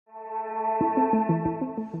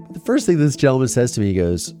The first thing this gentleman says to me, he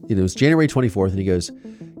goes, it's January 24th. And he goes,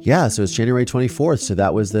 yeah, so it's January 24th. So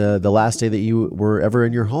that was the last day that you were ever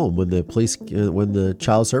in your home when the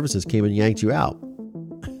child services came and yanked you out.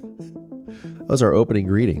 That was our opening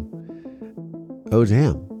greeting. Oh,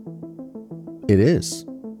 damn. It is.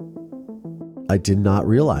 I did not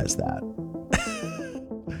realize that.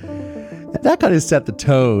 That kind of set the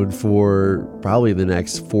tone for probably the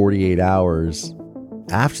next 48 hours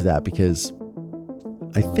after that, because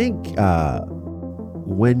I think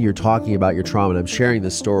when you're talking about your trauma, and I'm sharing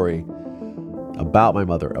this story about my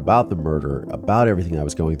mother, about the murder, about everything I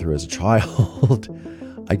was going through as a child,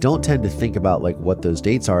 I don't tend to think about like what those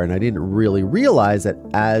dates are. And I didn't really realize that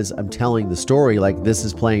as I'm telling the story, like this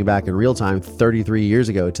is playing back in real time 33 years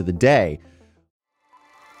ago to the day.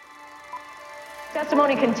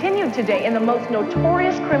 Testimony continued today in the most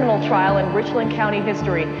notorious criminal trial in Richland County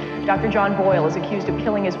history. Dr. John Boyle is accused of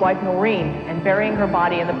killing his wife Noreen and burying her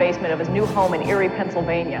body in the basement of his new home in Erie,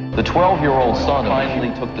 Pennsylvania. The 12-year-old son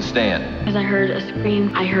finally took the stand. As I heard a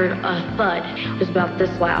scream, I heard a thud. It was about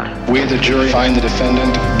this loud. We, the jury, find the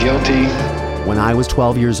defendant guilty. When I was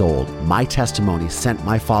 12 years old, my testimony sent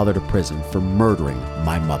my father to prison for murdering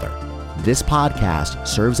my mother. This podcast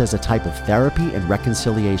serves as a type of therapy and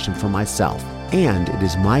reconciliation for myself, and it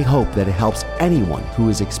is my hope that it helps anyone who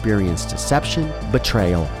has experienced deception,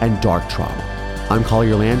 betrayal, and dark trauma. I'm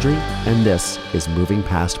Collier Landry, and this is Moving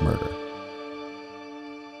Past Murder.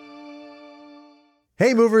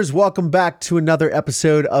 Hey movers, welcome back to another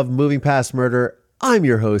episode of Moving Past Murder. I'm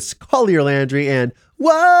your host, Collier Landry, and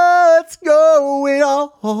what's going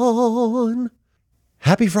on?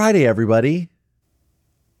 Happy Friday, everybody.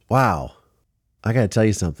 Wow, I gotta tell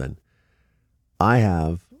you something. I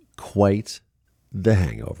have quite the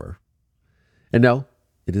hangover. And no,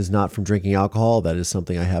 it is not from drinking alcohol. That is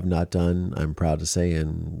something I have not done, I'm proud to say,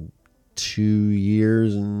 in 2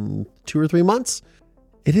 years and 2 or 3 months.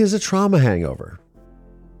 It is a trauma hangover.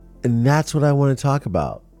 And that's what I want to talk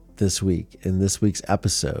about this week in this week's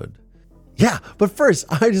episode. Yeah, but first,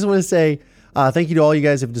 I just want to say thank you to all you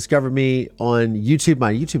guys who have discovered me on YouTube.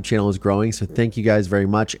 My YouTube channel is growing, so thank you guys very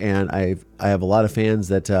much. And I have a lot of fans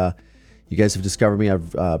that you guys have discovered me.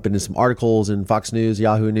 I've been in some articles in Fox News,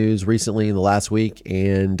 Yahoo News recently in the last week,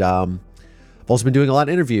 and I've also been doing a lot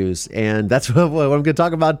of interviews, and that's what I'm going to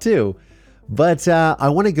talk about too. But I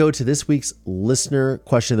want to go to this week's listener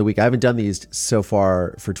question of the week. I haven't done these so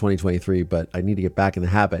far for 2023, but I need to get back in the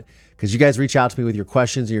habit because you guys reach out to me with your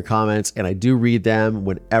questions and your comments, and I do read them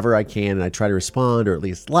whenever I can, and I try to respond or at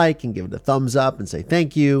least like and give it a thumbs up and say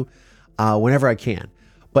thank you whenever I can.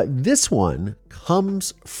 But this one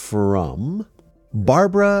comes from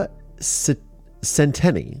Barbara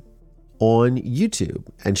Centeni on YouTube,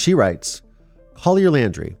 and she writes, Collier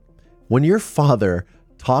Landry, when your father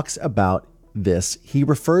talks about this, he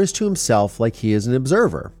refers to himself like he is an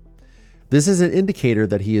observer. This is an indicator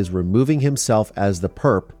that he is removing himself as the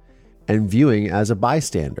perp and viewing as a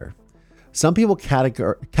bystander. Some people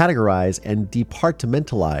categorize and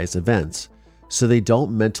departmentalize events so they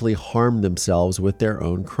don't mentally harm themselves with their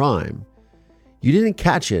own crime. You didn't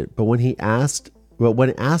catch it, but when asked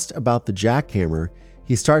about the jackhammer,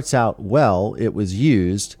 he starts out, well, it was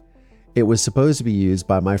supposed to be used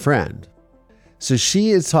by my friend. So she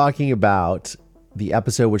is talking about the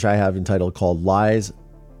episode which I have entitled called Lies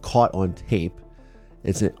Caught on Tape.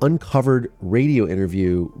 It's an uncovered radio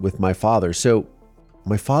interview with my father. So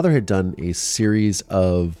my father had done a series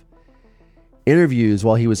of interviews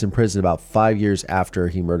while he was in prison about 5 years after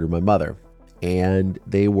he murdered my mother. And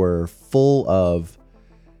they were full of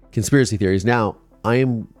conspiracy theories. Now,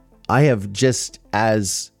 I have just,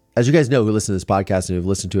 as you guys know who listen to this podcast and have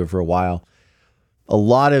listened to it for a while, a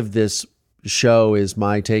lot of this show is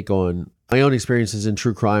my take on my own experiences in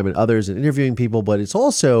true crime and others and interviewing people, but it's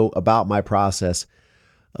also about my process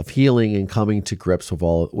of healing and coming to grips with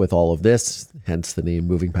all of this, hence the name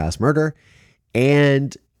Moving Past Murder.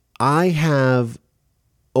 And I have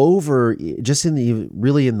in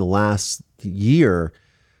the last year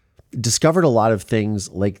discovered a lot of things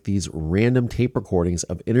like these random tape recordings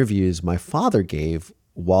of interviews my father gave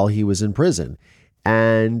while he was in prison.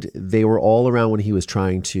 And they were all around when he was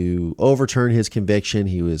trying to overturn his conviction.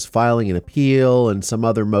 He was filing an appeal and some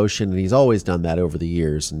other motion, and he's always done that over the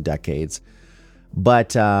years and decades.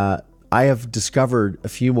 But I have discovered a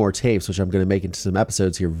few more tapes, which I'm going to make into some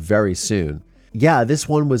episodes here very soon. Yeah, this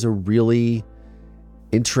one was a really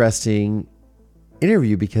interesting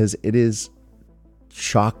interview because it is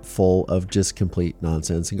chock full of just complete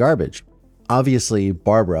nonsense and garbage. Obviously,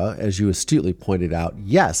 Barbara, as you astutely pointed out,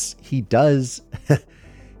 yes, he does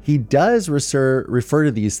refer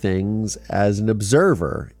to these things as an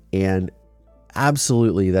observer. And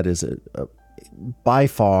absolutely, that is by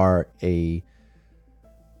far a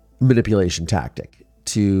manipulation tactic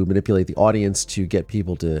to manipulate the audience, to get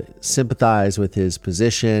people to sympathize with his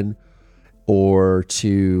position, or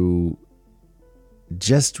to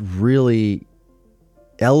just really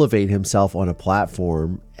elevate himself on a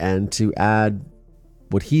platform and to add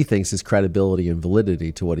what he thinks is credibility and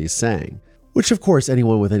validity to what he's saying. Which, of course,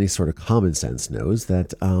 anyone with any sort of common sense knows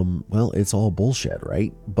that, well, it's all bullshit,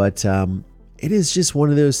 right? But it is just one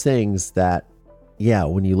of those things that, yeah,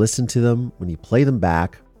 when you listen to them, when you play them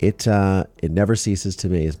back, it never ceases to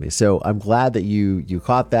amaze me. So I'm glad that you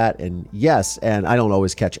caught that. And yes, and I don't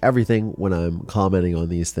always catch everything when I'm commenting on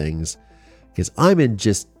these things, because I'm in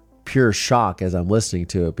just pure shock as I'm listening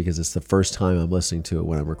to it, because it's the first time I'm listening to it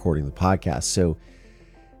when I'm recording the podcast. So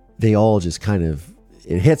they all just kind of,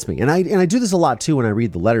 it hits me. And I do this a lot too when I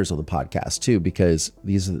read the letters on the podcast too, because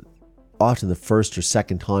these are often the first or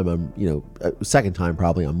second time second time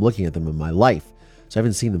probably I'm looking at them in my life. So I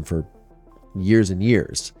haven't seen them for years and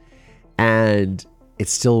years. And it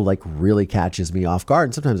still like really catches me off guard.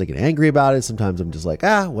 And sometimes I get angry about it. Sometimes I'm just like,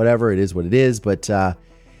 whatever, it is what it is. But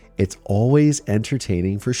it's always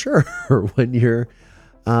entertaining for sure when you're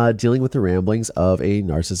dealing with the ramblings of a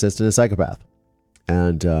narcissist and a psychopath.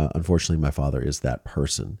 And unfortunately, my father is that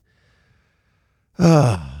person.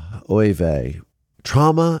 Oy vey.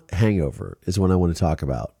 Trauma hangover is what I want to talk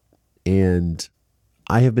about. And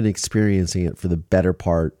I have been experiencing it for the better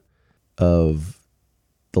part of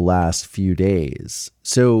the last few days.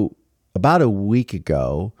 So about a week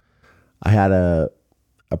ago, I had a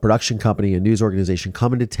production company, a news organization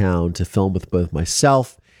come into town to film with both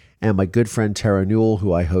myself and my good friend Tara Newell,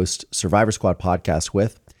 who I host Survivor Squad podcast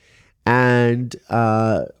with. And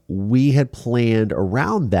we had planned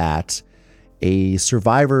around that a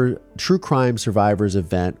true crime survivors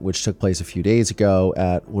event, which took place a few days ago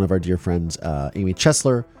at one of our dear friends, Amy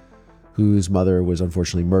Chesler, whose mother was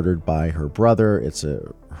unfortunately murdered by her brother. It's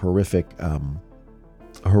a horrific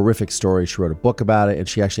story. She wrote a book about it, and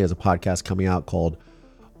she actually has a podcast coming out called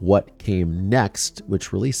What Came Next,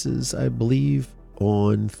 which releases, I believe,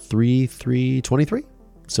 on 3/3/23.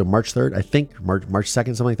 So March 3rd, I think, March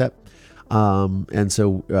 2nd, something like that. And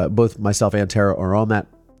so both myself and Tara are on that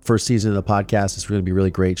first season of the podcast. It's going to be really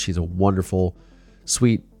great. She's a wonderful,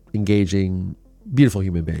 sweet, engaging, beautiful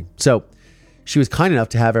human being. So she was kind enough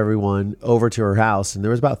to have everyone over to her house, and there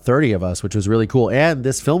was about 30 of us, which was really cool. And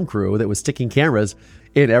this film crew that was sticking cameras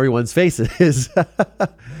in everyone's faces.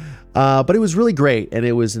 But it was really great, and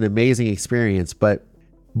it was an amazing experience. But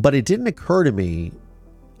it didn't occur to me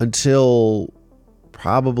until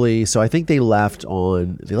probably, so I think they left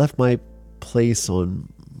my place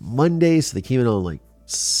on Monday, so they came in on like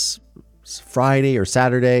Friday or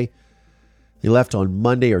Saturday. They left on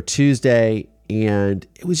Monday or Tuesday, and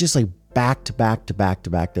it was just like back to back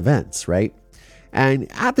events, right?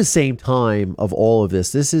 And at the same time of all of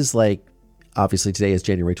this is like, obviously today is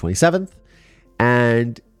January 27th,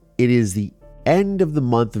 and it is the end of the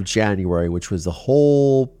month of January, which was the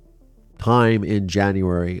whole time in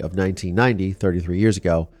January of 1990, 33 years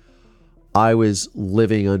ago. I was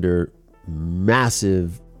living under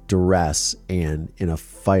massive duress and in a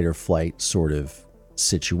fight or flight sort of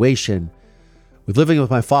situation with living with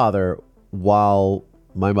my father while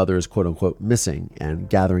my mother is quote unquote missing, and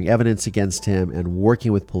gathering evidence against him and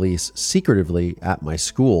working with police secretively at my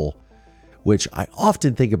school, which I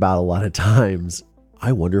often think about a lot of times.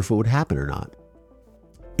 I wonder if it would happen or not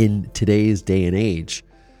in today's day and age.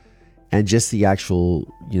 And just the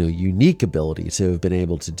actual, unique ability to have been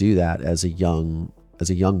able to do that as a young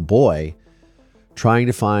boy, trying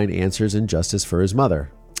to find answers and justice for his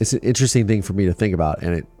mother. It's an interesting thing for me to think about,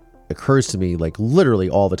 and it occurs to me like literally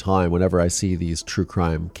all the time whenever I see these true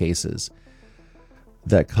crime cases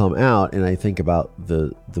that come out, and I think about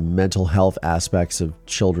the mental health aspects of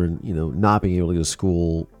children, not being able to go to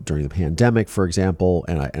school during the pandemic, for example.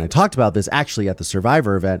 And I talked about this actually at the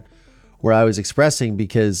Survivor event, where I was expressing,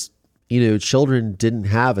 because children didn't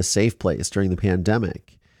have a safe place during the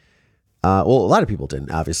pandemic. Well, a lot of people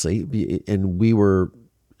didn't, obviously, and we were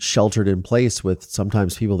sheltered in place with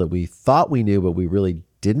sometimes people that we thought we knew, but we really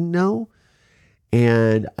didn't know.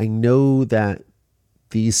 And I know that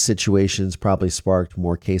these situations probably sparked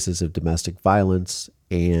more cases of domestic violence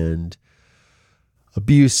and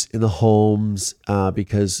abuse in the homes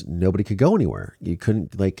because nobody could go anywhere. You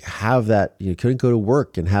couldn't have that, you couldn't go to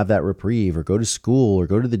work and have that reprieve, or go to school, or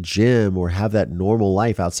go to the gym, or have that normal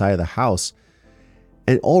life outside of the house.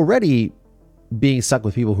 And already being stuck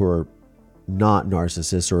with people who are not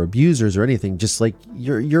narcissists or abusers or anything, just like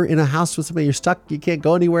you're in a house with somebody, you're stuck, you can't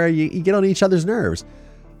go anywhere, you get on each other's nerves.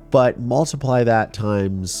 But multiply that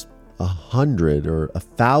times 100 or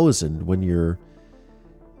 1,000 when you're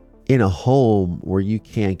in a home where you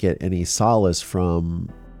can't get any solace from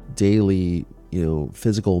daily,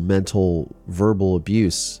 physical, mental, verbal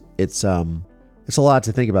abuse. It's a lot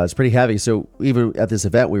to think about. It's pretty heavy. So even at this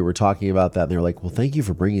event, we were talking about that, and they were like, well, thank you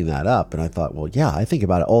for bringing that up. And I thought, well, yeah, I think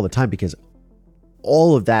about it all the time, because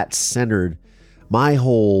all of that centered my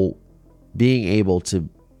whole being able to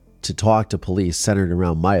talk to police centered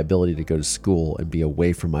around my ability to go to school and be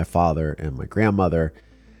away from my father and my grandmother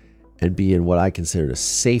and be in what I considered a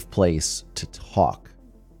safe place to talk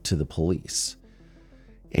to the police.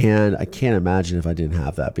 And I can't imagine if I didn't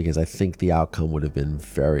have that, because I think the outcome would have been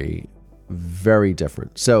very, very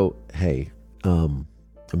different. So, hey, I'm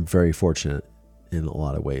very fortunate in a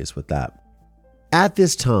lot of ways with that. At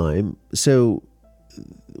this time, so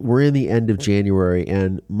we're in the end of January,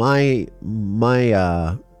 and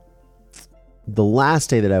the last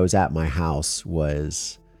day that I was at my house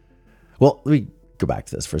was, well, let me go back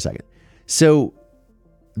to this for a second. So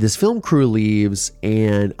this film crew leaves,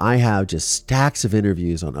 and I have just stacks of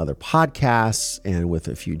interviews on other podcasts and with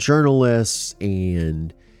a few journalists.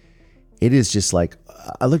 And it is just like,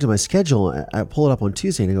 I looked at my schedule, and I pull it up on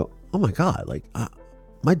Tuesday, and I go, oh my God, like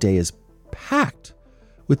my day is packed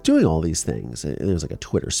with doing all these things. And there was like a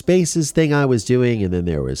Twitter Spaces thing I was doing, and then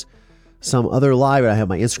there was some other live. I have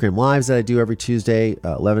my Instagram lives that I do every Tuesday,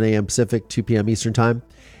 11 a.m. Pacific, 2 p.m. Eastern time.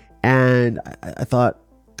 And I thought,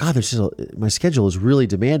 God, my schedule is really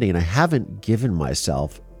demanding, and I haven't given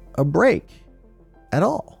myself a break at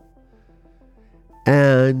all.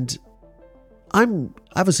 And I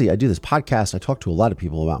do this podcast. I talk to a lot of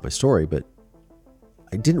people about my story, but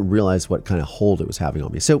I didn't realize what kind of hold it was having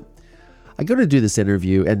on me. So I go to do this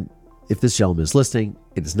interview, and if this gentleman is listening,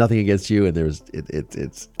 it is nothing against you, and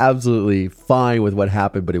it's absolutely fine with what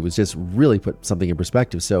happened, but it was just really put something in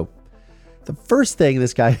perspective. So the first thing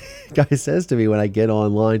this guy says to me when I get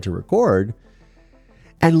online to record,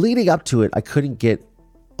 and leading up to it, I couldn't get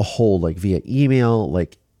a hold, like via email,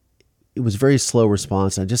 like it was very slow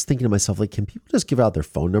response. And I'm just thinking to myself, like, can people just give out their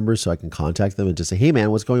phone numbers so I can contact them and just say, hey man,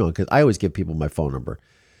 what's going on? Because I always give people my phone number.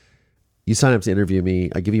 You sign up to interview me,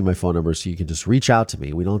 I give you my phone number so you can just reach out to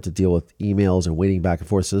me. We don't have to deal with emails and waiting back and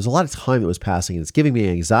forth. So there's a lot of time that was passing, and it's giving me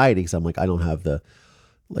anxiety because I'm like, I don't have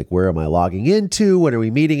where am I logging into? When are we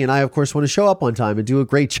meeting? And I, of course, want to show up on time and do a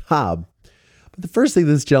great job. But the first thing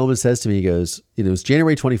this gentleman says to me, he goes, it's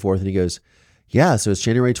January 24th. And he goes, yeah, so it's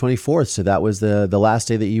January 24th. So that was the last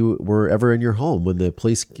day that you were ever in your home when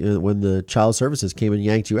the child services came and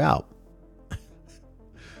yanked you out. That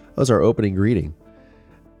was our opening greeting.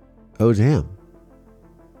 Oh, damn.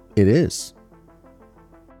 It is.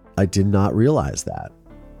 I did not realize that.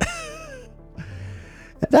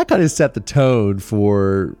 That kind of set the tone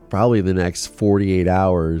for probably the next 48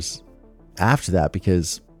 hours after that,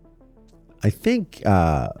 because I think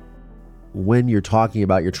when you're talking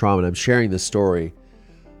about your trauma, and I'm sharing this story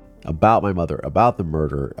about my mother, about the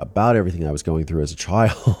murder, about everything I was going through as a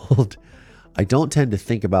child, I don't tend to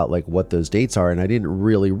think about like what those dates are. And I didn't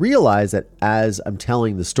really realize that as I'm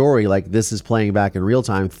telling the story, like this is playing back in real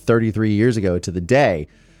time 33 years ago to the day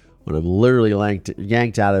when I'm literally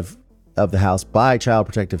yanked out of the house by Child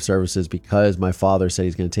Protective Services because my father said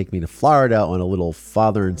he's going to take me to Florida on a little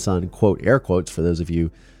father and son, quote, air quotes for those of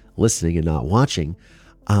you listening and not watching,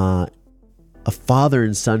 a father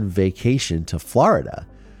and son vacation to Florida.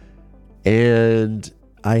 And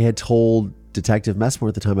I had told Detective Messmore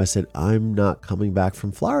at the time, I said, I'm not coming back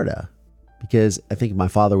from Florida, because I think my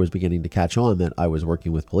father was beginning to catch on that I was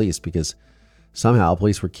working with police, because somehow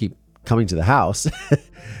police would keep coming to the house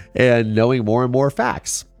and knowing more and more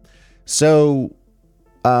facts. So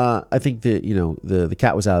I think that, the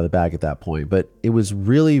cat was out of the bag at that point, but it was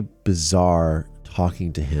really bizarre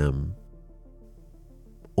talking to him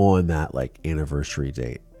on that like anniversary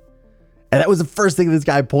date. And that was the first thing this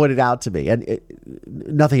guy pointed out to me. And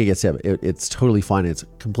nothing against him. It's totally fine. It's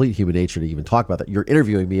complete human nature to even talk about that. You're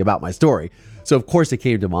interviewing me about my story. So of course it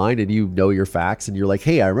came to mind, and you know your facts, and you're like,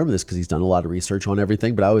 hey, I remember this because he's done a lot of research on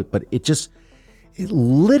everything. But it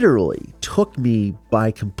literally took me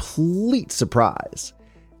by complete surprise.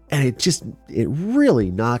 And it really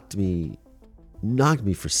knocked me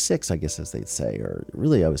for six, I guess, as they'd say, or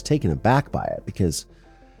really I was taken aback by it, because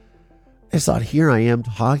I just thought, here I am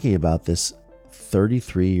talking about this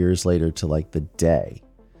 33 years later to like the day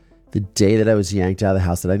that I was yanked out of the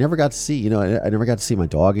house, that I never got to see. I never got to see my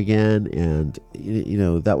dog again. And,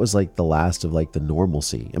 that was like the last of like the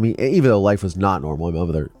normalcy. I mean, even though life was not normal,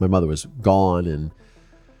 my mother was gone and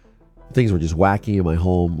things were just wacky in my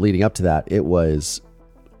home leading up to that. There was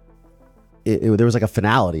like a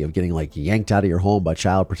finality of getting like yanked out of your home by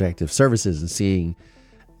Child Protective Services and seeing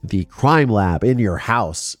the crime lab in your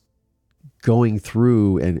house, going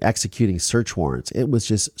through and executing search warrants. It was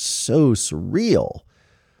just so surreal.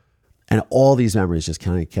 And all these memories just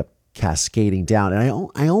kind of kept cascading down. And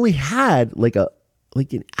I only had like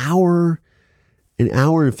an hour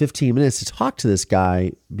and 15 minutes to talk to this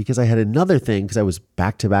guy because I had another thing, because I was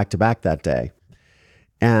back to back that day.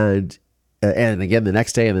 And again, the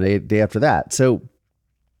next day and the day after that. So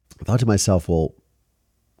I thought to myself, well,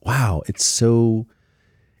 wow, it's so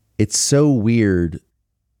weird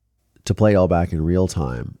to play it all back in real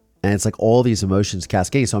time. And it's like all these emotions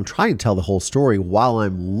cascading. So I'm trying to tell the whole story while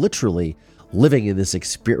I'm literally living in this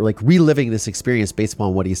experience, like reliving this experience based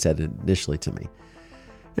upon what he said initially to me.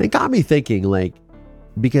 And it got me thinking, like,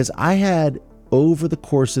 because I had, over the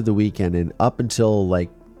course of the weekend and up until like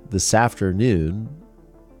this afternoon,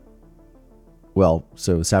 well,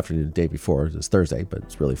 so this afternoon, the day before, it was Thursday, but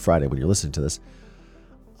it's really Friday when you're listening to this,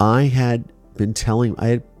 I had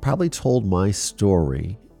probably told my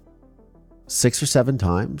story 6 or 7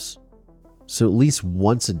 times. So at least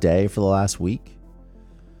once a day for the last week.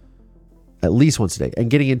 At least once a day. And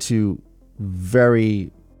getting into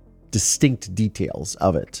very distinct details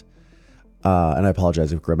of it. And I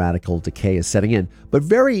apologize if grammatical decay is setting in. But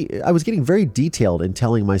I was getting very detailed in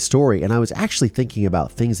telling my story. And I was actually thinking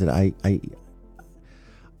about things that I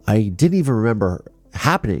didn't even remember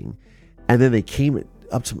happening. And then they came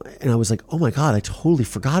up to me and I was like, oh my God, I totally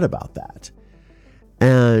forgot about that.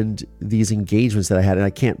 And these engagements that I had, and I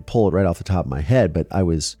can't pull it right off the top of my head, but I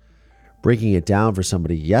was breaking it down for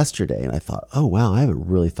somebody yesterday. And I thought, oh, wow, I haven't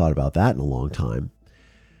really thought about that in a long time.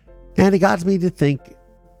 And it got me to think,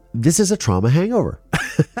 this is a trauma hangover.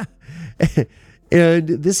 And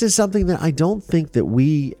this is something that I don't think that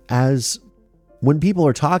when people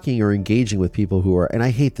are talking or engaging with people who are, and I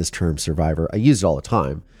hate this term survivor. I use it all the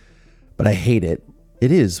time, but I hate it.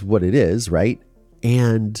 It is what it is, right?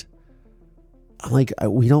 And like,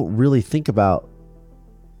 we don't really think about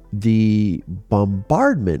the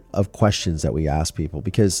bombardment of questions that we ask people,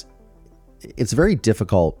 because it's very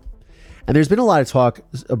difficult. And there's been a lot of talk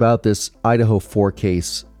about this Idaho 4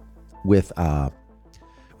 case with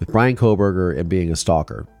Brian Kohberger and being a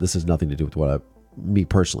stalker. This has nothing to do with me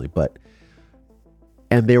personally,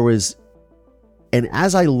 and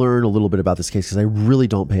as I learn a little bit about this case, because I really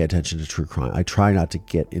don't pay attention to true crime, I try not to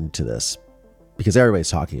get into this because everybody's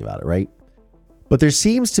talking about it, right? But there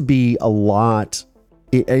seems to be a lot.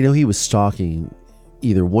 I know he was stalking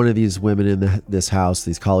either one of these women in this house,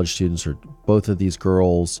 these college students, or both of these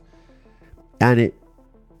girls. And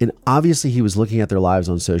obviously he was looking at their lives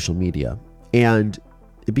on social media. And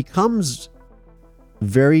it becomes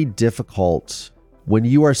very difficult when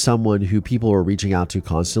you are someone who people are reaching out to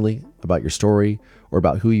constantly about your story or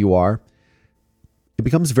about who you are. It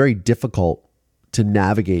becomes very difficult to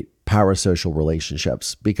navigate parasocial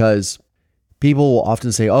relationships, because people will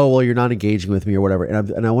often say, oh, well, you're not engaging with me or whatever.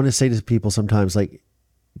 And I want to say to people sometimes, like,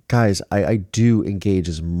 guys, I do engage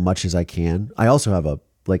as much as I can. I also have a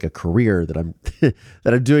career that I'm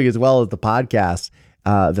that I'm doing, as well as the podcast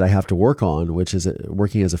that I have to work on, which is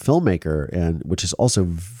working as a filmmaker, and which is also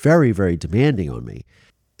very, very demanding on me.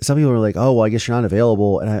 Some people are like, oh, well, I guess you're not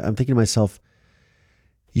available. And I'm thinking to myself,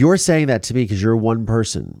 you're saying that to me because you're one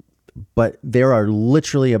person. But there are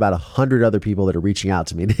literally about 100 other people that are reaching out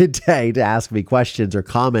to me today to ask me questions or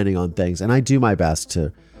commenting on things. And I do my best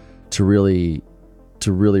to really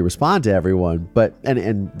respond to everyone. But,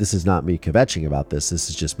 and this is not me kvetching about this. This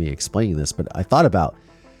is just me explaining this. But I thought about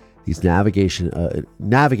these navigating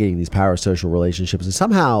these parasocial relationships. And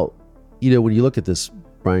somehow, when you look at this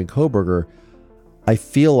Brian Kohberger, I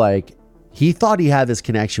feel like he thought he had this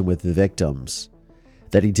connection with the victims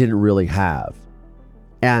that he didn't really have.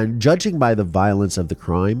 And judging by the violence of the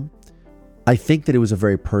crime, I think that it was a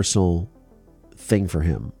very personal thing for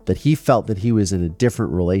him, that he felt that he was in a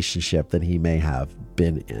different relationship than he may have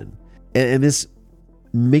been in. And this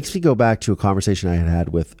makes me go back to a conversation I had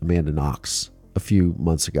with Amanda Knox a few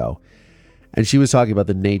months ago. And she was talking about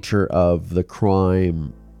the nature of the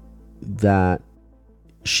crime that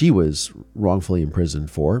she was wrongfully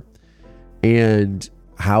imprisoned for, and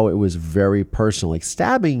how it was very personal. Like,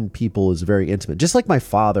 stabbing people is very intimate. Just like my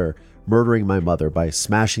father murdering my mother by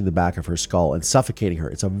smashing the back of her skull and suffocating her.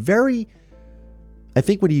 It's a very, I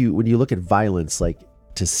think when you look at violence, like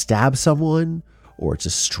to stab someone or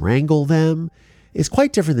to strangle them, is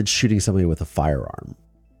quite different than shooting somebody with a firearm.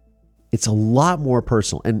 It's a lot more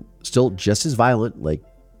personal and still just as violent. Like,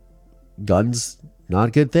 guns, not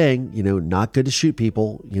a good thing, not good to shoot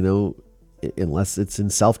people, unless it's in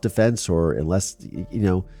self-defense, or unless,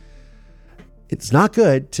 it's not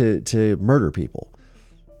good to murder people.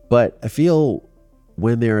 But I feel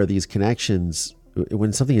when there are these connections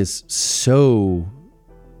when something is so,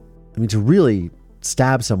 to really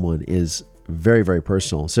stab someone is very, very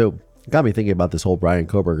personal. So it got me thinking about this whole Brian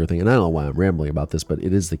Koberger thing. And I don't know why I'm rambling about this, but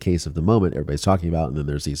it is the case of the moment everybody's talking about. And then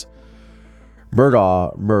there's these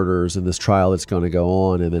murders in this trial that's going to go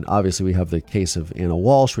on. And then obviously we have the case of Anna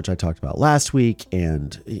Walsh, which I talked about last week.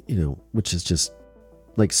 And, which is just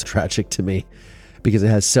like so tragic to me because it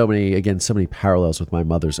has so many parallels with my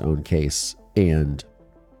mother's own case. And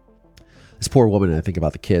this poor woman, and I think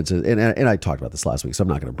about the kids, and I talked about this last week, so I'm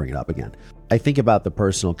not going to bring it up again. I think about the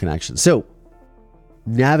personal connection. So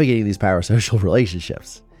navigating these parasocial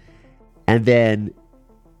relationships and then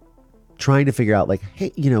trying to figure out like,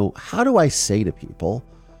 hey, how do I say to people,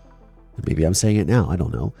 maybe I'm saying it now, I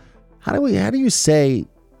don't know. How do you say,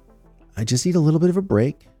 I just need a little bit of a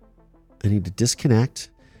break. I need to disconnect.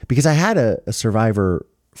 Because I had a survivor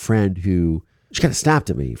friend who, she kind of snapped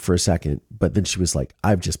at me for a second, but then she was like,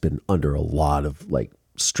 I've just been under a lot of like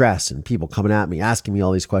stress and people coming at me, asking me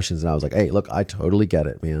all these questions. And I was like, hey, look, I totally get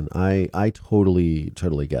it, man. I totally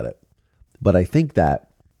get it. But I think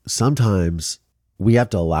that sometimes we have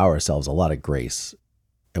to allow ourselves a lot of grace,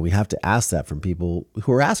 and we have to ask that from people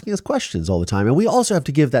who are asking us questions all the time. And we also have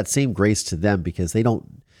to give that same grace to them because I don't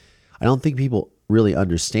think people really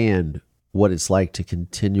understand what it's like to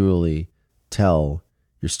continually tell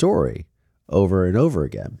your story over and over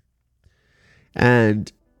again. And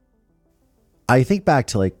I think back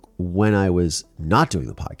to like when I was not doing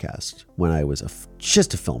the podcast, when I was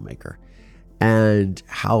just a filmmaker, and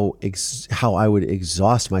how I would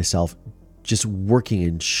exhaust myself just working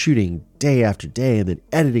and shooting day after day and then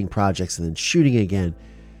editing projects and then shooting again,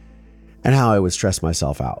 and how I would stress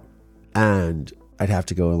myself out. And I'd have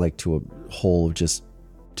to go like to a hole of just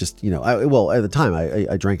at the time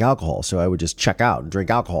I drank alcohol. So I would just check out and drink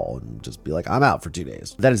alcohol and just be like, I'm out for 2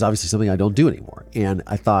 days. That is obviously something I don't do anymore. And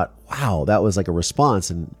I thought, wow, that was like a response.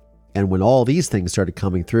 And when all these things started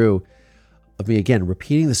coming through of me, again,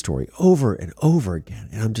 repeating the story over and over again.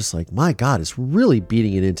 And I'm just like, my God, it's really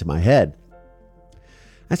beating it into my head.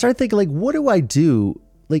 I started thinking like, what do I do?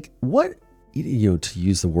 Like what, to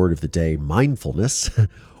use the word of the day, mindfulness.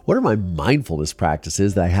 What are my mindfulness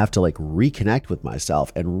practices that I have to like reconnect with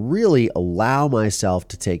myself and really allow myself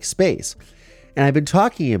to take space? And I've been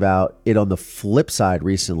talking about it on the flip side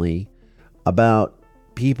recently about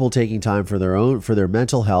people taking time for their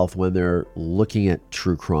mental health when they're looking at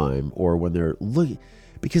true crime or when they're looking,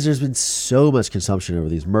 because there's been so much consumption over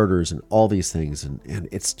these murders and all these things. And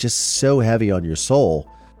it's just so heavy on your soul.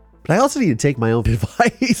 But I also need to take my own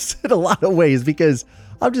advice in a lot of ways because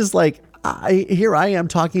I'm just like, here I am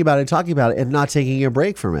talking about it and not taking a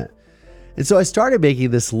break from it. And so I started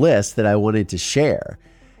making this list that I wanted to share.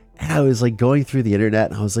 And I was like going through the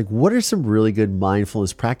internet and I was like, what are some really good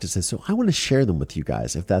mindfulness practices? So I want to share them with you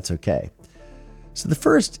guys, if that's okay. So the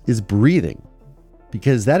first is breathing,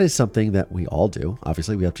 because that is something that we all do.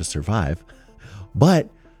 Obviously, we have to survive.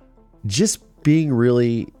 But just being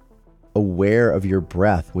really aware of your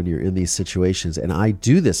breath when you're in these situations. And I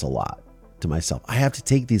do this a lot to myself. I have to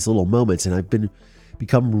take these little moments, and I've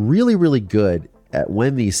become really, really good at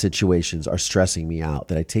when these situations are stressing me out,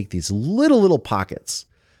 that I take these little pockets,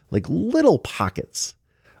 like little pockets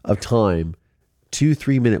of time,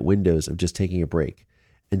 2-3 minute windows of just taking a break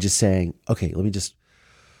and just saying, okay, let me just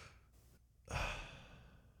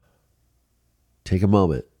take a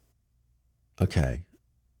moment. Okay.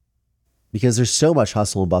 Because there's so much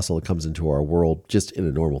hustle and bustle that comes into our world just in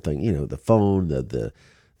a normal thing, the phone, the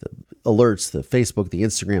alerts, the Facebook, the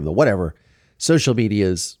Instagram, the whatever, social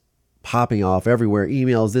medias popping off everywhere,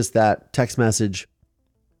 emails, this, that, text message.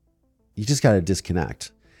 You just got to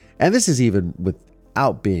disconnect. And this is even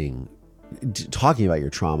without talking about your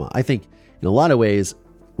trauma. I think in a lot of ways,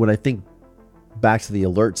 when I think back to the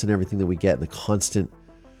alerts and everything that we get and the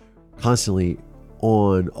constantly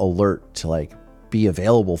on alert to like be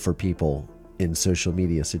available for people in social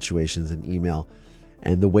media situations and email,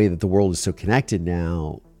 and the way that the world is so connected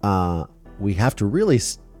now, we have to really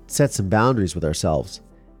set some boundaries with ourselves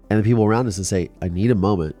and the people around us and say, I need a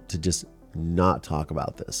moment to just not talk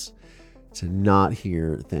about this, to not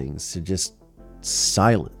hear things, to just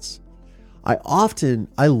silence. I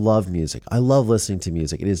love music. I love listening to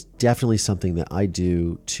music. It is definitely something that I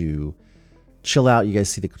do to chill out. You guys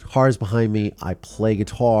see the guitars behind me. I play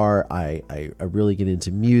guitar. I really get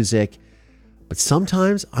into music. But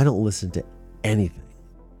sometimes I don't listen to anything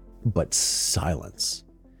but silence.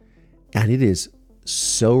 And it is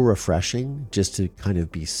so refreshing just to kind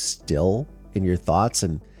of be still in your thoughts.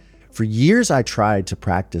 And for years, I tried to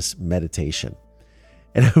practice meditation.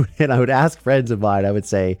 And I would ask friends of mine, I would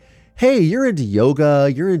say, hey, you're into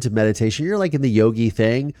yoga, you're into meditation, you're like in the yogi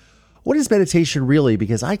thing. what is meditation really?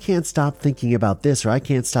 Because I can't stop thinking about this, or I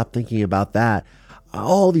can't stop thinking about that.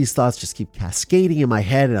 All these thoughts just keep cascading in my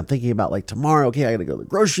head, and I'm thinking about like tomorrow, okay, I got to go to the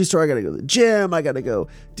grocery store, I got to go to the gym, I got to go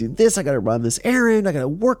do this, I got to run this errand, I got to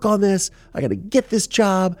work on this, I got to get this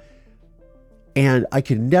job. And I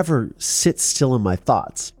could never sit still in my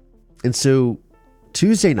thoughts. And so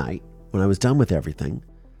Tuesday night, when I was done with everything,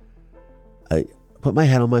 I put my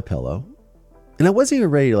head on my pillow, and I wasn't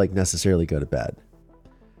even ready to like necessarily go to bed.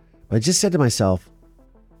 But I just said to myself,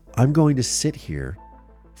 I'm going to sit here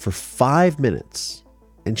for 5 minutes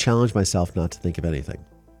and challenge myself not to think of anything.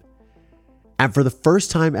 And for the first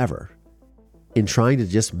time ever, in trying to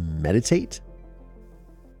just meditate,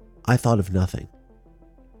 I thought of nothing.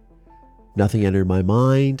 Nothing entered my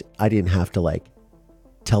mind. I didn't have to like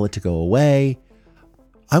tell it to go away.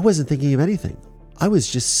 I wasn't thinking of anything. I was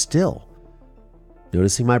just still,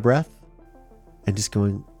 noticing my breath and just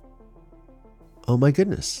going, oh my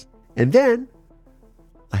goodness. And then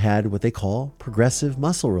I had what they call progressive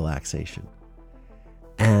muscle relaxation.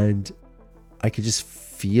 And I could just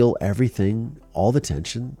feel everything, all the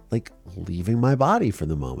tension, like leaving my body for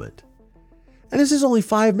the moment. And this is only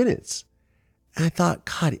 5 minutes. And I thought,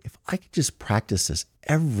 God, if I could just practice this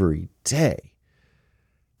every day,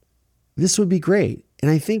 this would be great. And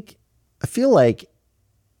I feel like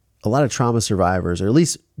a lot of trauma survivors, or at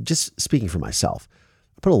least just speaking for myself,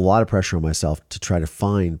 I put a lot of pressure on myself to try to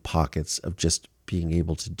find pockets of just being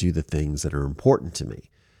able to do the things that are important to me.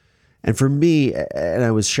 And for me, and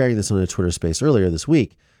I was sharing this on a Twitter space earlier this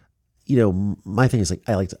week, you know, my thing is like,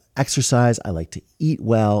 I like to exercise. I like to eat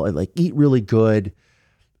well. I like eat really good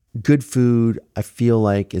food. I feel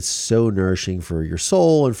like it's so nourishing for your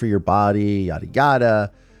soul and for your body, yada,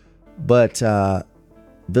 yada. But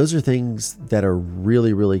those are things that are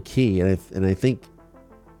really, really key. And I think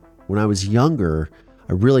when I was younger,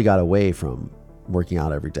 I really got away from working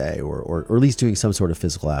out every day or at least doing some sort of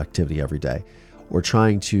physical activity every day, or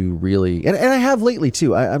trying to really, and I have lately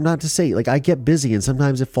too. I'm not to say, like, I get busy and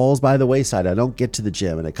sometimes it falls by the wayside. I don't get to the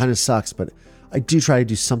gym and it kind of sucks, but I do try to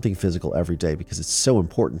do something physical every day because it's so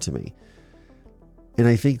important to me. And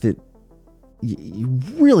I think that you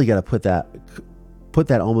really got to put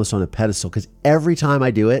that almost on a pedestal, because every time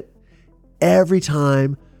I do it, every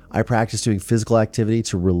time I practice doing physical activity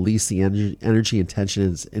to release the energy and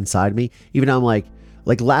tension inside me, even though I'm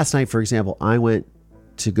like last night, for example, I went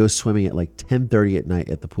to go swimming at like 10:30 at night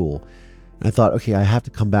at the pool. And I thought, okay, I have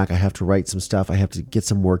to come back. I have to write some stuff. I have to get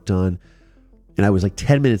some work done. And I was like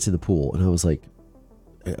 10 minutes in the pool, and I was like,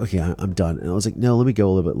 okay, I'm done. And I was like, no, let me go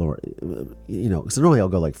a little bit lower, you know, because normally I'll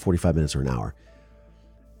go like 45 minutes or an hour.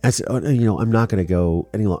 I said, oh, you know, I'm not going to go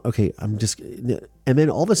any longer. Okay, I'm just, and then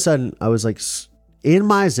all of a sudden I was like in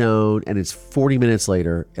my zone, and it's 40 minutes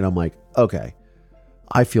later, and I'm like, okay,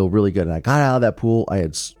 I feel really good. And I got out of that pool. I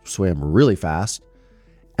had swam really fast,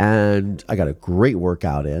 and I got a great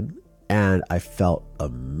workout in, and I felt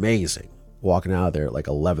amazing walking out of there at like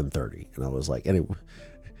 11:30. And I was like, and it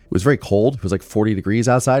was very cold. It was like 40 degrees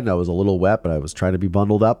outside, and I was a little wet, but I was trying to be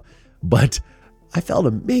bundled up. But I felt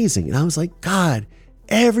amazing. And I was like, God,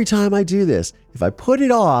 every time I do this, if I put it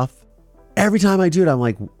off, every time I do it, I'm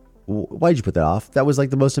like, why'd you put that off? That was like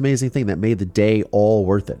the most amazing thing that made the day all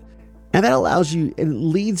worth it. And that allows you and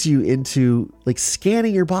leads you into like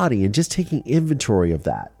scanning your body and just taking inventory of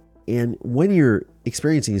that. And when you're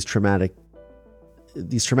experiencing these traumatic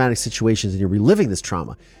situations and you're reliving this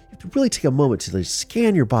trauma, you have to really take a moment to like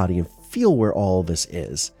scan your body and feel where all this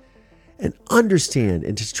is and understand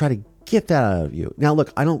and just try to get that out of you. Now,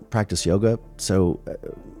 look, I don't practice yoga, so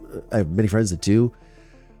I have many friends that do,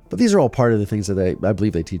 but these are all part of the things that I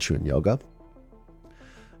believe they teach you in yoga.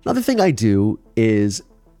 Another thing I do is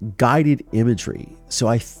guided imagery. So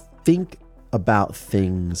I think about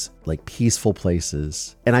things like peaceful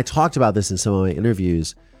places. And I talked about this in some of my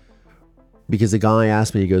interviews, because the guy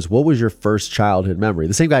asked me, he goes, what was your first childhood memory?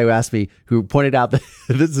 The same guy who asked me, who pointed out that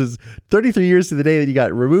this is 33 years to the day that you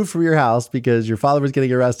got removed from your house because your father was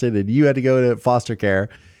getting arrested and you had to go to foster care.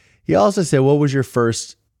 He also said, what was your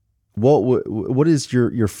first, what is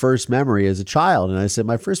your first memory as a child? And I said,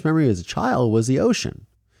 my first memory as a child was the ocean.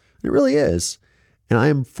 It really is. And I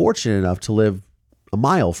am fortunate enough to live a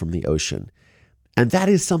mile from the ocean. And that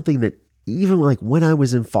is something that even like when I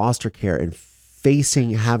was in foster care and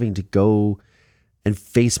having to go and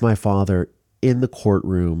face my father in the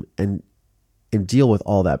courtroom and deal with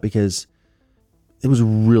all that, because it was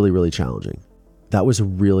really, really challenging. That was a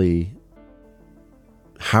really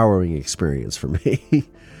harrowing experience for me,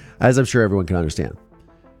 as I'm sure everyone can understand.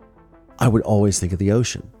 I would always think of the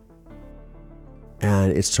ocean.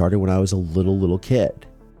 And it started when I was a little kid,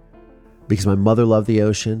 because my mother loved the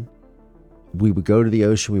ocean. we would go to the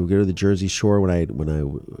ocean. We would go to the Jersey Shore when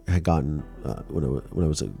I had gotten when I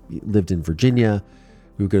was lived in Virginia.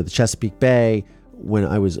 We would go to the Chesapeake Bay. When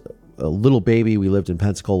I was a little baby, we lived in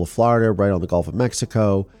Pensacola, Florida, right on the Gulf of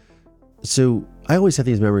Mexico. So I always had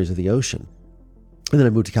these memories of the ocean. And then I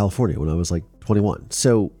moved to California when I was like 21.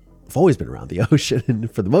 So I've always been around the ocean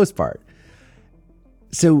for the most part.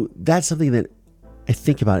 So that's something that I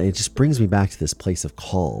think about, and it just brings me back to this place of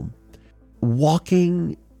calm.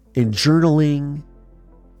 Walking and journaling,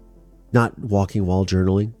 not walking while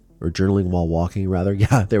journaling, or journaling while walking rather.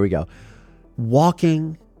 Yeah, there we go.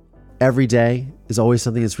 Walking every day is always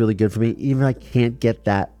something that's really good for me. Even if I can't get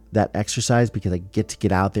that exercise, because I get to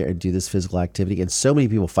get out there and do this physical activity. And so many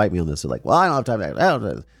people fight me on this. They're like, well, I don't have time. I don't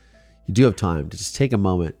have. You do have time to just take a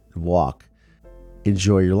moment and walk,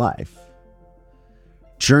 enjoy your life.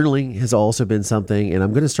 Journaling has also been something, and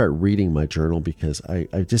I'm going to start reading my journal, because I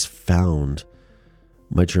just found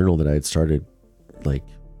my journal that I had started in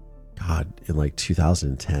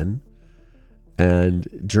 2010. And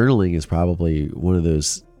journaling is probably one of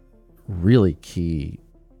those really key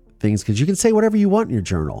things, because you can say whatever you want in your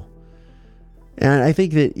journal. And I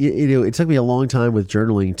think that, it took me a long time with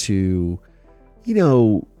journaling to,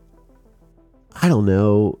 I don't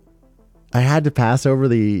know, I had to pass over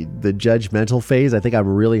the judgmental phase. I think I'm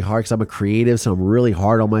really hard, because I'm a creative, so I'm really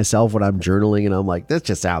hard on myself when I'm journaling, and I'm like, this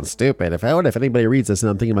just sounds stupid. If anybody reads this, and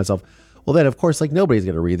I'm thinking to myself, well, then of course, nobody's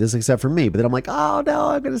going to read this except for me. But then I'm like, oh no,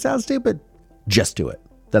 I'm going to sound stupid. Just do it.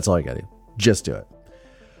 That's all I got to do. Just do it.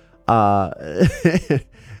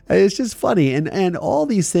 It's just funny. And all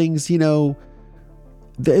these things,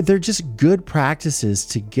 they're just good practices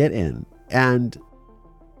to get in. And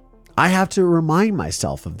I have to remind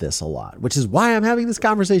myself of this a lot, which is why I'm having this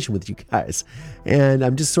conversation with you guys. And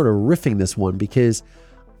I'm just sort of riffing this one, because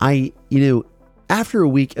after a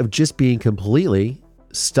week of just being completely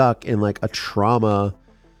stuck in a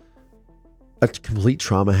complete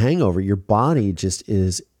trauma hangover, your body just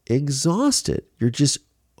is exhausted. You're just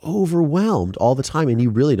overwhelmed all the time, and you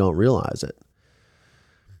really don't realize it.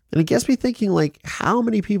 And it gets me thinking, how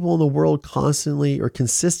many people in the world constantly or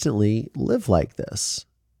consistently live like this?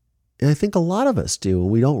 And I think a lot of us do, and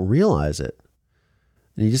we don't realize it.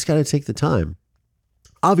 And you just got to take the time.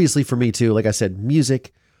 Obviously for me too, like I said,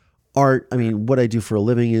 music, art, what I do for a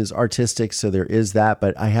living is artistic, so there is that,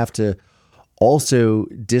 but I have to also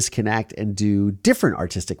disconnect and do different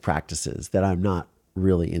artistic practices that I'm not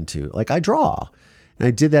really into. I draw. And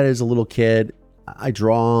I did that as a little kid. I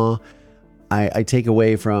draw. I take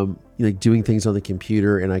away from doing things on the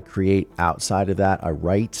computer, and I create outside of that. I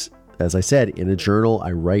write. As I said, in a journal,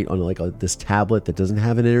 I write on this tablet that doesn't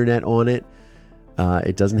have an internet on it.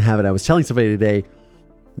 It doesn't have it. I was telling somebody today,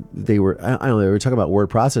 they were talking about word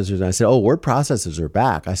processors, and I said, oh, word processors are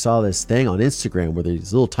back. I saw this thing on Instagram where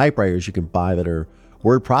there's little typewriters you can buy that are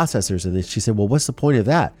word processors. And then she said, well, what's the point of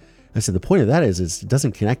that? I said, the point of that is it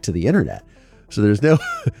doesn't connect to the internet. So there's no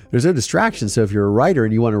distraction. So if you're a writer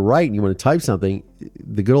and you want to write and you want to type something,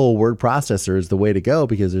 the good old word processor is the way to go,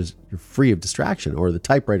 because you're free of distraction, or the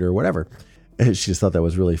typewriter or whatever. And she just thought that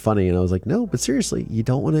was really funny. And I was like, no, but seriously, you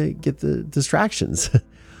don't want to get the distractions.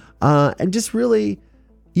 And just really,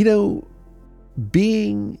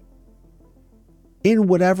 being in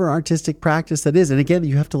whatever artistic practice that is. And again,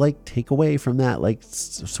 you have to take away from that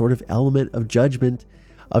sort of element of judgment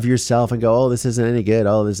of yourself and go, oh, this isn't any good.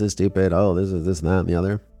 Oh, this is stupid. Oh, this is this and that and the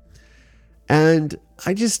other. And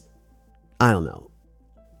I don't know.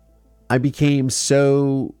 I became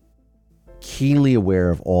so keenly aware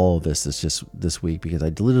of all of this week, because I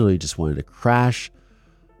literally just wanted to crash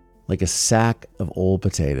like a sack of old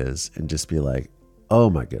potatoes and just be like, oh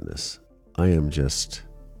my goodness, I'm just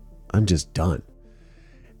done.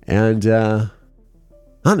 And I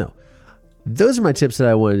don't know. Those are my tips that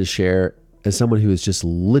I wanted to share as someone who has just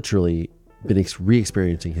literally been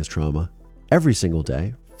re-experiencing his trauma every single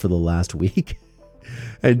day for the last week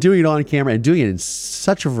and doing it on camera and doing it in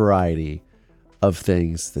such a variety of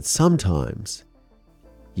things that sometimes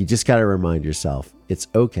you just got to remind yourself it's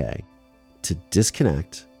okay to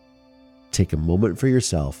disconnect, take a moment for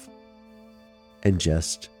yourself, and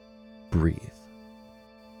just breathe.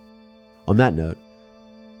 On that note,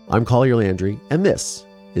 I'm Collier Landry, and this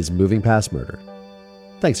is Moving Past Murder.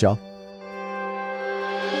 Thanks, y'all.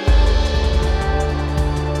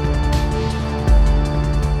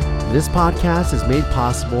 This podcast is made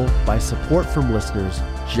possible by support from listeners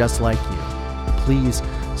just like you. Please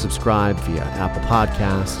subscribe via Apple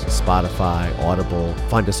Podcasts, Spotify, Audible.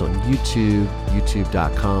 Find us on YouTube,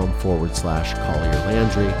 youtube.com/Collier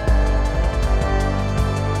Landry.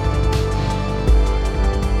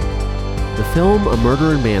 The film A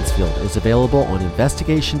Murder in Mansfield is available on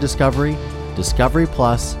Investigation Discovery, Discovery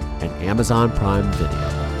Plus, and Amazon Prime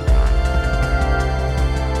Video.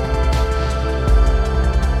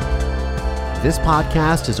 This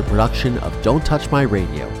podcast is a production of Don't Touch My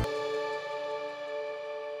Radio.